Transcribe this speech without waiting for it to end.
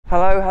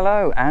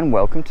Hello and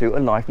welcome to A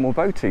Life More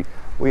Boaty.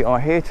 We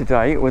are here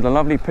today with the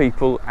lovely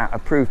people at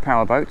Approved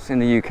Power Boats in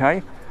the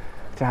UK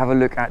to have a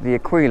look at the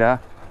Aquila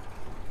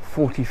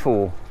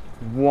 44.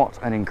 What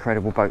an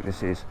incredible boat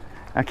this is.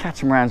 Now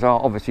catamarans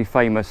are obviously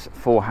famous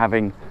for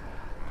having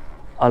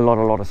a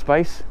lot of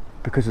space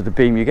because of the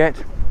beam you get.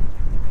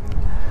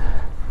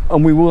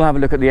 And we will have a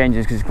look at the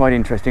engines because it's quite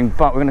interesting,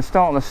 but we're going to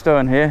start on the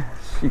stern here.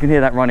 You can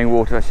hear that running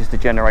water, that's just the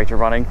generator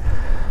running.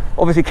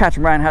 Obviously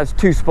catamaran has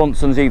two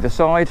sponsons either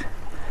side.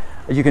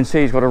 As you can see,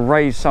 it's got a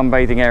raised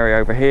sunbathing area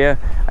over here,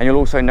 and you'll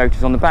also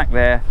notice on the back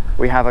there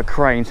we have a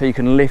crane so you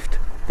can lift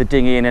the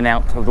dinghy in and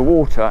out of the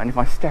water. And if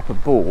I step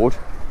aboard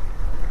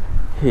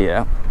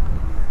here,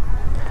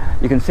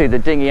 you can see the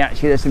dinghy,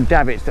 actually there's some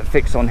davits that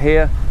fix on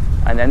here,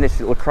 and then this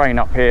little crane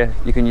up here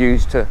you can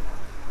use to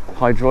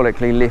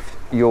hydraulically lift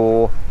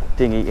your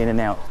dinghy in and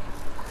out.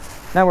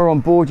 Now we're on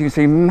board, you can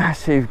see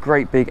massive,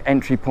 great big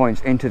entry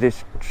points into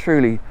this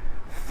truly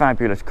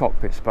fabulous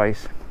cockpit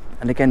space.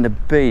 And again, the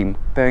beam,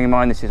 bearing in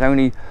mind this is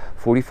only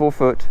 44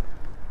 foot,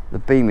 the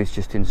beam is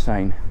just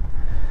insane.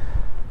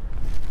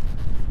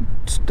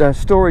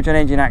 Storage and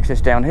engine access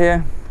down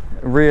here,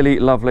 really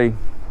lovely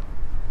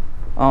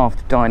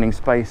aft dining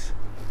space,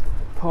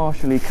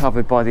 partially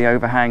covered by the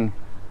overhang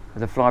of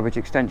the flybridge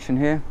extension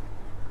here.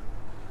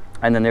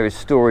 And then there is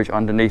storage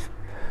underneath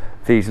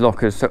these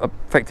lockers, so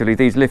effectively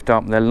these lift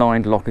up, they're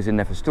lined lockers in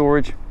there for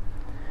storage.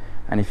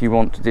 And if you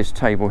want, this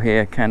table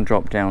here can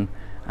drop down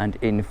and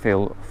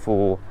infill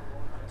for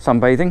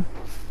sunbathing.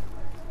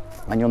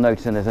 And you'll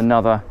notice that there's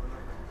another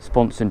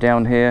sponson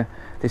down here.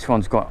 This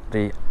one's got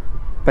the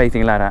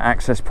bathing ladder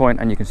access point,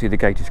 and you can see the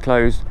gate is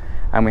closed.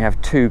 And we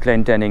have two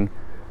Glendenning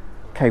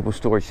cable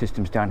storage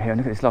systems down here. And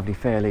look at this lovely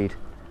fair lead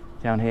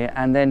down here.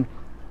 And then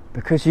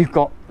because you've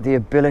got the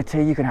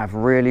ability, you can have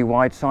really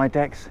wide side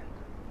decks.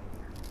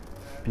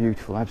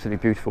 Beautiful,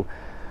 absolutely beautiful.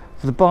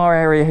 So the bar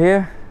area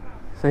here,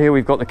 so here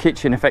we've got the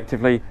kitchen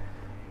effectively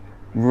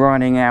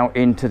running out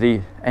into the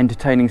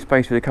entertaining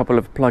space with a couple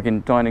of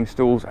plug-in dining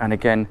stools, and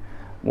again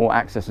more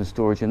access and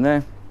storage in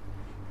there.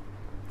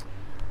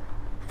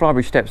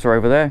 Flybridge steps are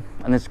over there,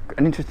 and there's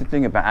an interesting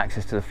thing about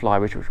access to the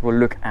flybridge which we'll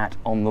look at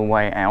on the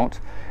way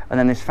out. And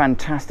then this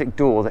fantastic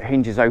door that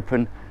hinges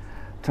open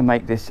to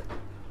make this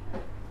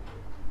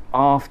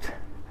aft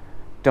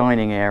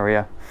dining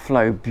area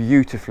flow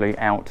beautifully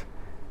out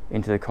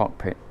into the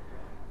cockpit.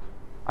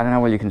 I don't know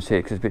how well you can see it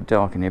because it's a bit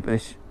dark in here, but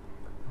this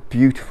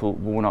beautiful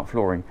walnut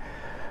flooring.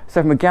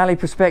 So from a galley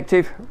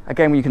perspective,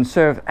 again, you can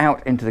serve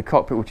out into the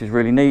cockpit, which is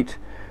really neat.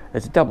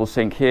 There's a double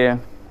sink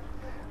here.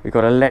 We've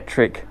got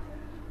electric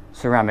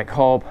ceramic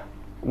hob,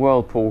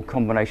 Whirlpool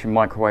combination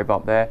microwave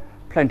up there,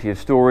 plenty of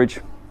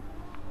storage.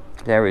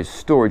 There is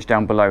storage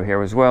down below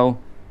here as well.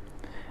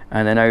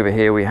 And then over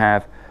here we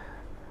have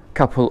a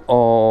couple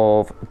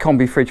of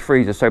combi fridge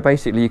freezers. So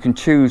basically you can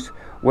choose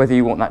whether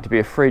you want that to be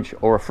a fridge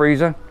or a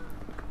freezer.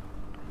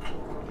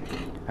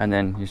 And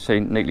then you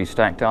see neatly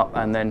stacked up,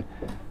 and then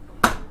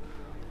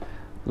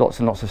lots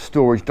and lots of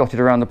storage dotted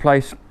around the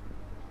place.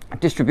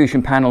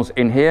 Distribution panels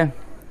in here,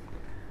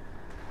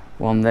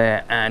 one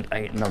there and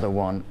another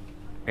one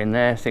in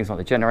there, things like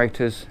the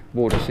generators,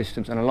 water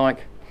systems and the like.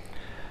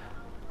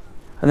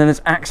 And then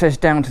there's access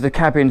down to the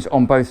cabins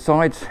on both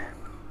sides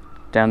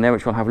down there,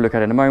 which we'll have a look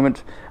at in a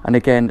moment. And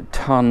again,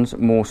 tons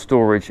more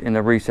storage in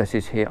the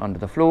recesses here under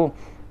the floor.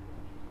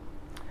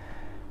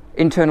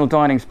 Internal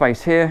dining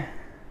space here,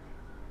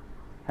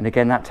 and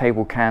again that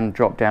table can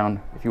drop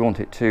down if you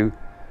want it to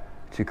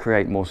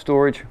create more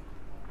storage,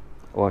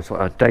 or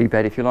sort of a day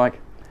bed if you like.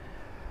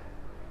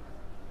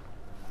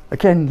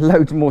 Again,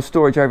 loads more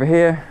storage over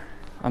here.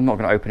 I'm not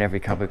going to open every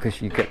cupboard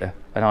because you get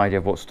an idea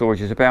of what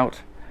storage is about.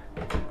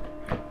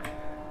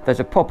 There's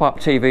a pop-up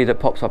TV that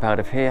pops up out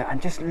of here,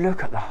 and just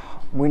look at the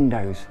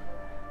windows.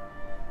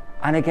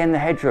 And again the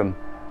headroom,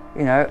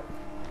 you know,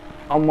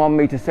 I'm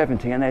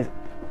 1.70 m and there's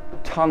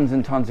tons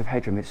and tons of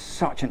headroom. It's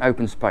such an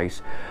open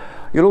space.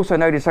 You'll also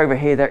notice over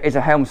here there is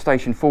a helm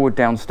station forward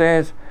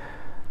downstairs.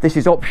 This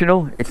is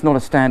optional, it's not a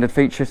standard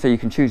feature, so you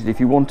can choose it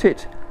if you want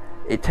it.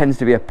 It tends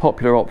to be a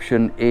popular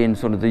option in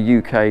sort of the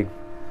UK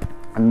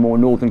and more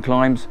northern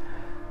climes.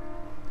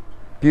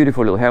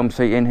 Beautiful little helm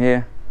seat in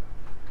here,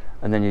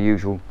 and then your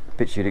usual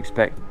bits you'd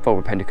expect: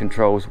 forward pendant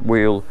controls,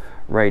 wheel,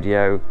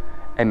 radio,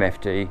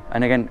 MFD,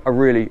 and again a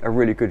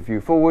really good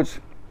view forwards.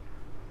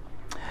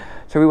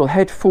 So we will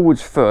head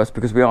forwards first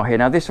because we are here.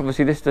 Now this,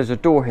 obviously there's a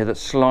door here that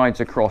slides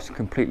across and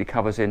completely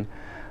covers in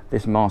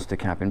this master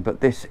cabin,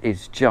 but this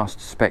is just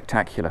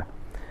spectacular.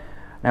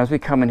 Now as we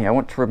come in here, I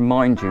want to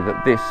remind you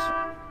that this,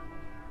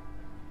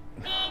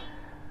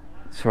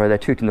 sorry they're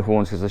tooting the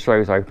horns because the show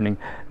is opening,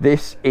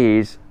 this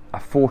is a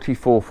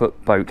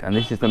 44-foot boat, and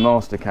this is the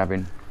master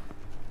cabin.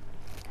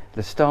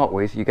 To start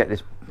with, you get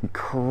this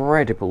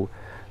incredible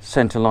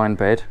centerline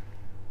bed,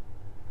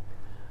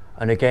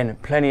 and again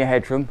plenty of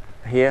headroom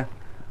here.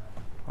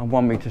 I'm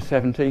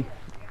 1.70 m,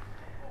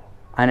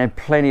 and then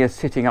plenty of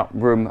sitting up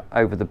room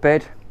over the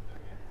bed.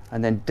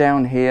 And then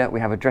down here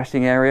we have a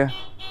dressing area,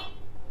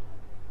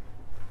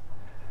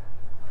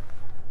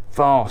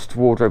 vast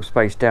wardrobe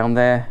space down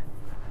there.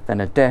 then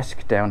a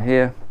desk down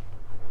here,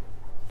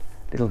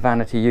 little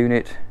vanity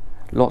unit,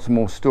 lots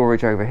more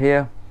storage over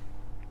here,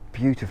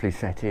 beautifully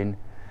set in,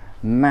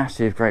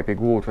 massive great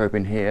big wardrobe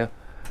in here,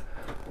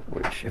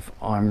 which if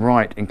I'm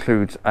right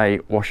includes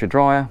a washer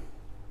dryer,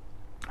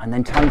 and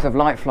then tons of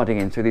light flooding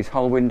in through these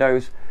hull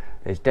windows.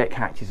 There's deck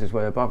hatches as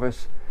well above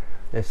us,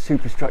 there's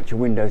superstructure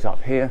windows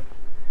up here,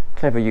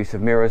 clever use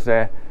of mirrors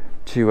there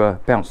to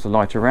bounce the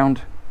light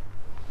around.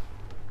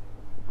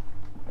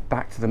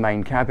 Back to the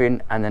main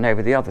cabin, and then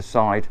over the other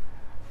side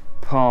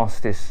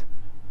past this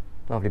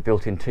lovely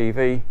built-in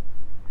TV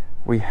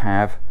we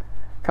have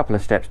a couple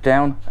of steps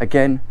down,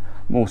 again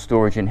more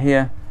storage in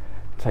here,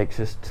 takes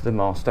us to the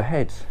master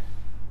heads.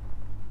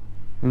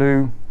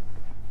 Loo,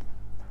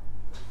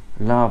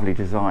 lovely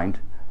designed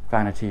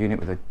vanity unit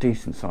with a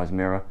decent sized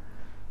mirror,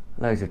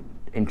 loads of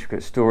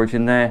intricate storage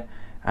in there,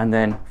 and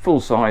then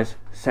full size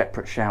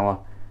separate shower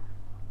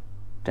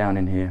down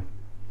in here.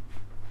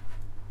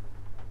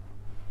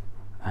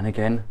 And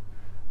again,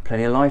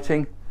 plenty of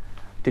lighting,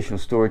 additional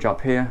storage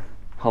up here,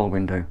 hull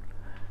window.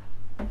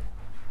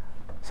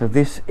 So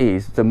this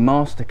is the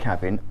master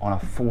cabin on a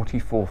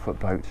 44-foot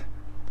boat.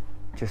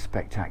 Just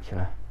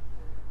spectacular.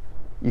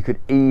 You could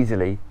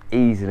easily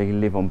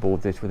live on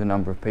board this with a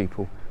number of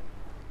people.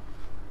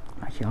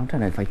 Actually, I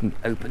don't know if I can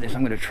open this.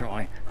 I'm going to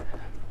try.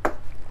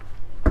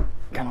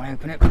 Can I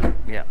open it?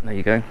 Yeah, there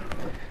you go.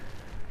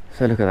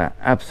 So look at that,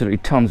 absolutely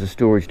tons of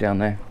storage down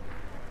there.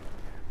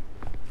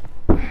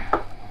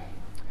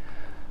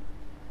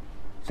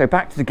 So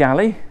back to the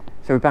galley,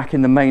 so we're back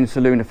in the main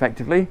saloon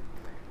effectively,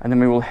 and then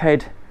we will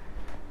head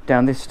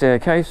down this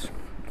staircase.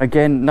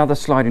 Again, another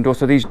sliding door,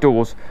 so these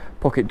doors,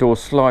 pocket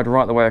doors, slide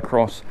right the way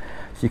across,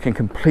 so you can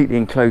completely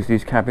enclose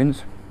these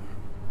cabins.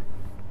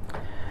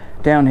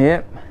 Down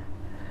here,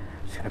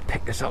 just going to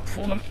pick this up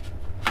for them.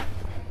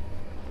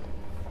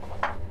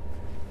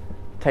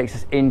 Takes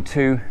us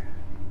into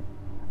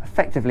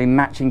effectively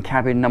matching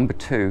cabin number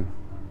 2,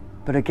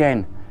 but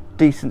again,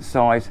 decent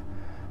size,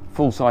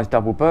 full size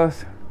double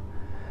berth,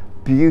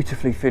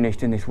 beautifully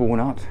finished in this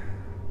walnut,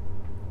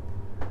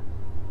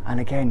 and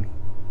again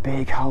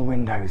big hull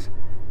windows.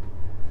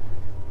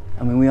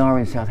 I mean, we are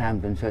in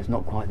Southampton, so it's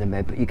not quite the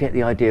Med, but you get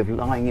the idea of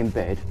lying in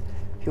bed.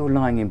 If you're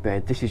lying in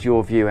bed, this is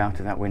your view out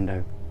of that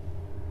window.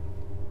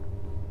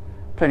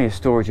 Plenty of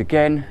storage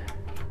again,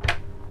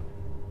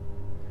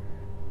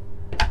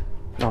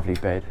 lovely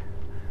bed,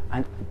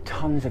 and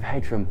tons of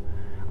headroom.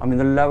 I mean,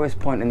 the lowest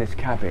point in this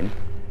cabin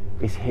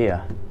is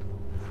here.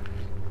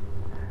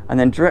 And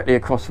then directly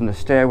across from the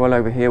stairwell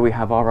over here we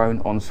have our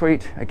own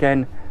ensuite,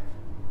 again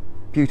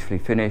beautifully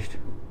finished,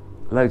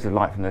 loads of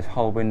light from those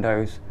hull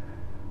windows,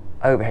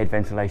 overhead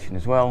ventilation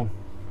as well,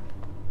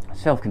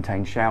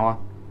 self-contained shower,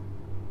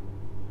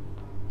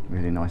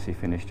 really nicely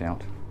finished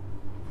out.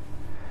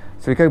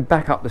 So we go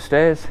back up the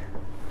stairs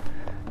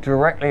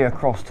directly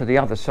across to the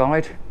other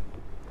side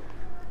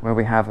where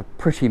we have a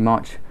pretty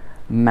much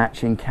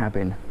matching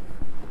cabin.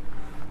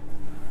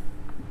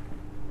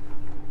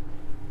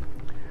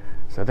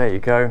 So there you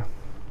go,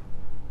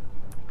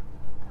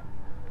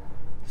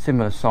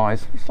 similar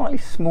size, slightly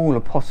smaller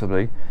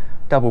possibly,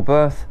 double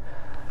berth,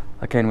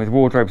 again with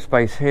wardrobe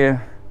space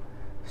here,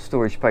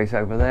 storage space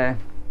over there,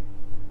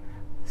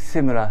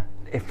 similar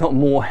if not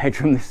more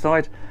headroom this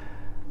side,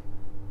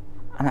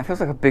 and that feels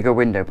like a bigger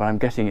window, but I'm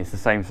guessing it's the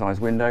same size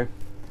window.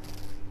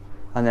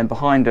 And then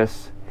behind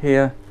us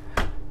here,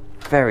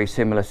 very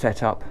similar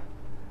setup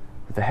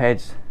with the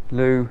heads,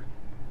 loo,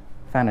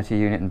 vanity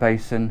unit and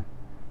basin,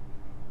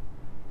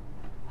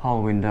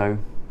 hull window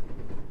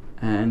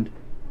and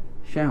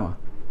shower.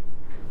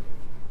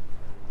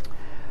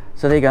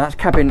 So there you go, that's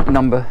cabin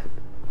number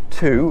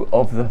 2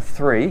 of the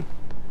 3.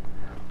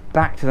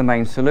 Back to the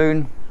main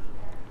saloon,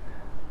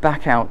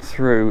 back out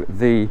through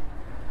the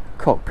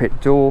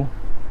cockpit door,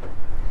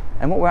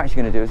 and what we're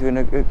actually going to do is we're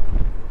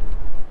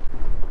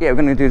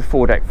going to do the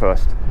foredeck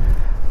first.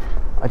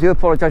 I do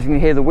apologise if you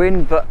can hear the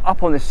wind, but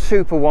up on this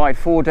super wide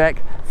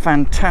foredeck,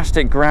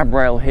 fantastic grab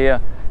rail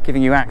here,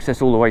 giving you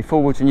access all the way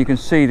forwards, and you can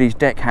see these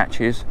deck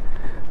hatches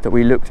that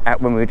we looked at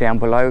when we were down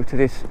below to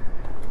this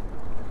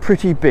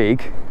pretty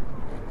big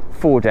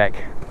foredeck.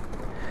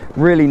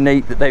 Really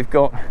neat that they've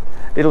got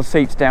little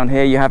seats down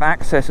here. You have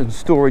access and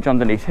storage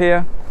underneath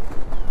here,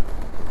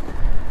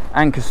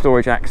 anchor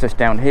storage access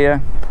down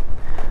here,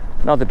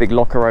 another big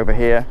locker over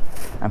here,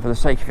 and for the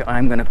sake of it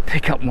I'm going to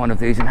pick up one of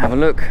these and have a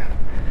look,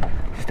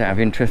 just out of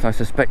interest. I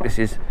suspect this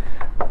is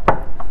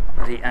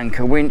the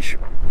anchor winch,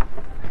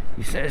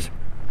 he says,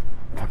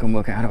 if I can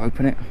work out how to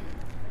open it.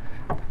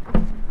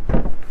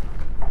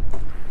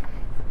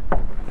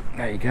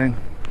 There you go.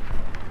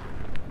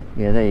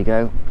 Yeah, there you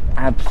go.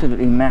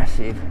 Absolutely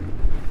massive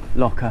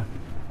locker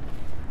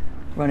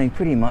running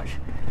pretty much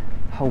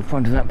the whole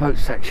front of that boat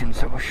section,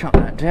 so I'll shut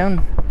that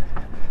down.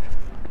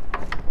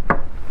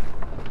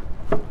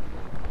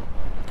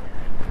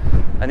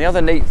 And the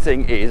other neat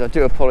thing is, I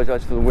do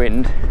apologise for the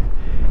wind,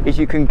 is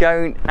you can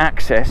gain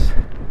access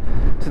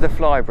to the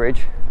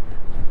flybridge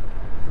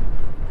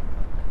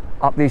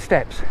up these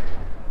steps,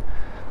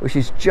 which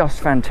is just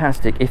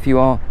fantastic if you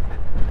are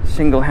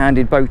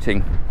single-handed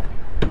boating.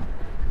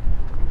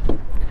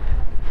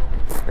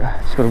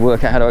 Just got to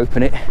work out how to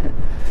open it.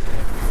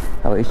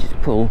 Oh, it's just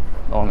pull.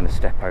 Oh, I'm going to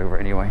step over it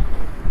anyway.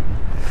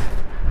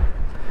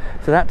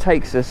 So that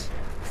takes us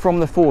from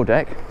the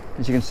foredeck,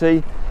 as you can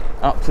see,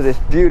 up to this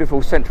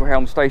beautiful central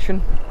helm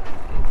station.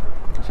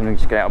 So let me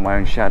just get out of my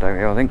own shadow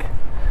here, I think.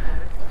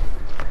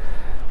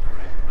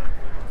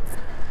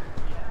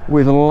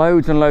 With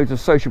loads and loads of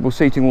sociable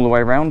seating all the way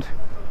around.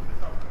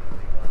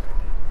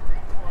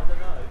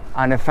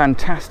 And a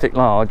fantastic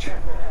large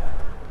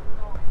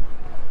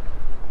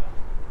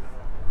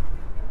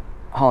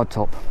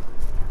hardtop.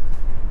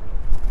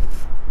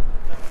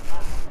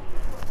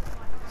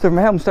 So from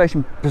a helm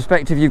station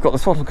perspective, you've got the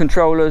throttle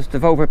controllers, the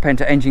Volvo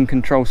Penta engine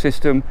control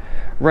system,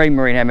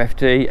 Marina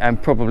MFD,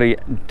 and probably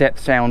depth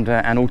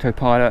sounder and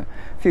autopilot,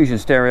 fusion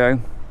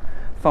stereo,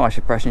 fire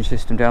suppression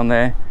system down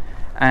there,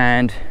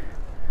 and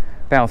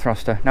bow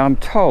thruster. Now I'm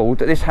told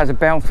that this has a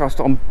bow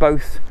thruster on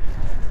both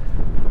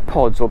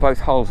pods, or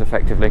both hulls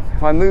effectively.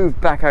 If I move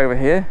back over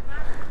here,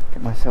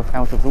 get myself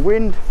out of the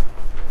wind,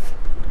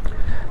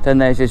 then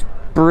there's this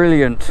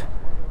brilliant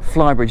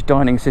Flybridge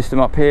dining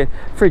system up here,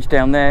 fridge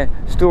down there,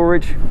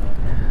 storage,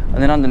 and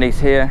then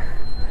underneath here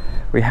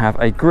we have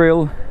a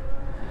grill,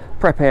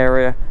 prep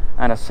area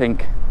and a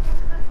sink,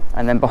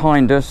 and then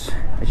behind us,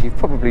 as you've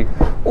probably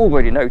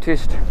already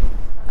noticed,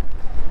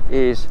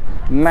 is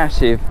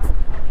massive,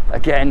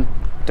 again,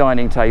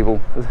 dining table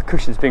with the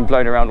cushions being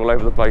blown around all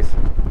over the place.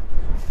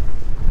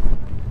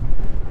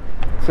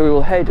 So we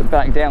will head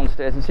back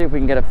downstairs and see if we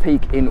can get a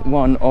peek in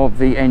one of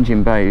the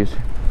engine bays.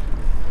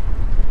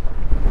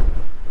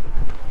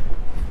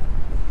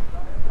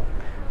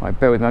 Right,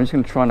 bear with me, I'm just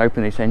going to try and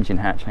open this engine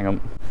hatch, hang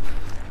on.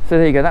 So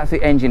there you go, that's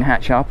the engine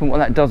hatch up, and what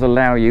that does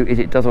allow you is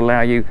it does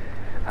allow you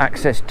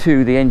access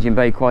to the engine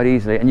bay quite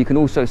easily, and you can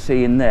also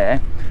see in there,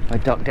 if I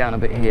duck down a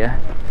bit here,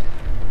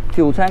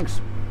 fuel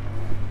tanks,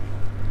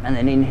 and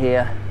then in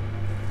here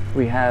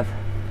we have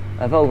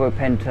a Volvo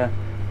Penta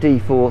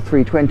D4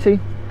 320.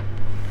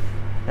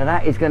 Now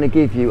that is going to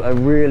give you a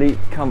really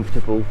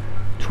comfortable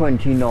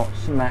 20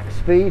 knots max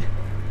speed,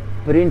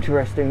 but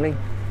interestingly,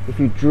 if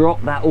you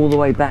drop that all the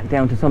way back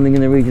down to something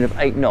in the region of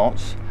 8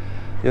 knots,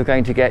 you're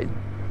going to get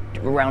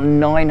around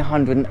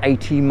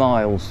 980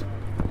 miles.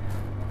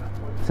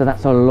 So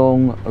that's a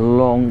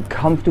long,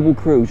 comfortable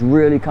cruise,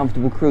 really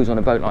comfortable cruise on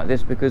a boat like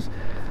this, because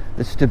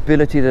the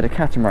stability that a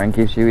catamaran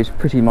gives you is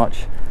pretty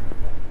much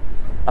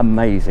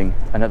amazing.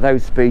 And at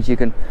those speeds you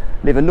can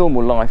live a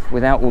normal life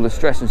without all the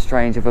stress and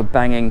strains of a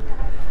banging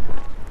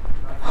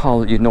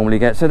hull that you'd normally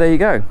get. So there you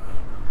go.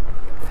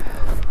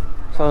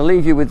 So I'll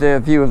leave you with the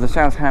view of the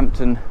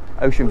Southampton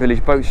Ocean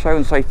Village Boat Show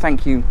and say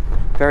thank you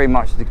very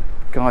much to the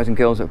guys and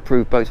girls at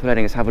Approved Boats for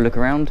letting us have a look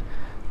around.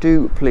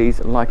 Do please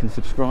like and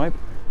subscribe,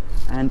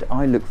 and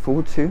I look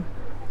forward to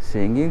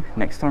seeing you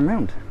next time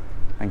round.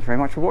 Thank you very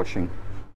much for watching.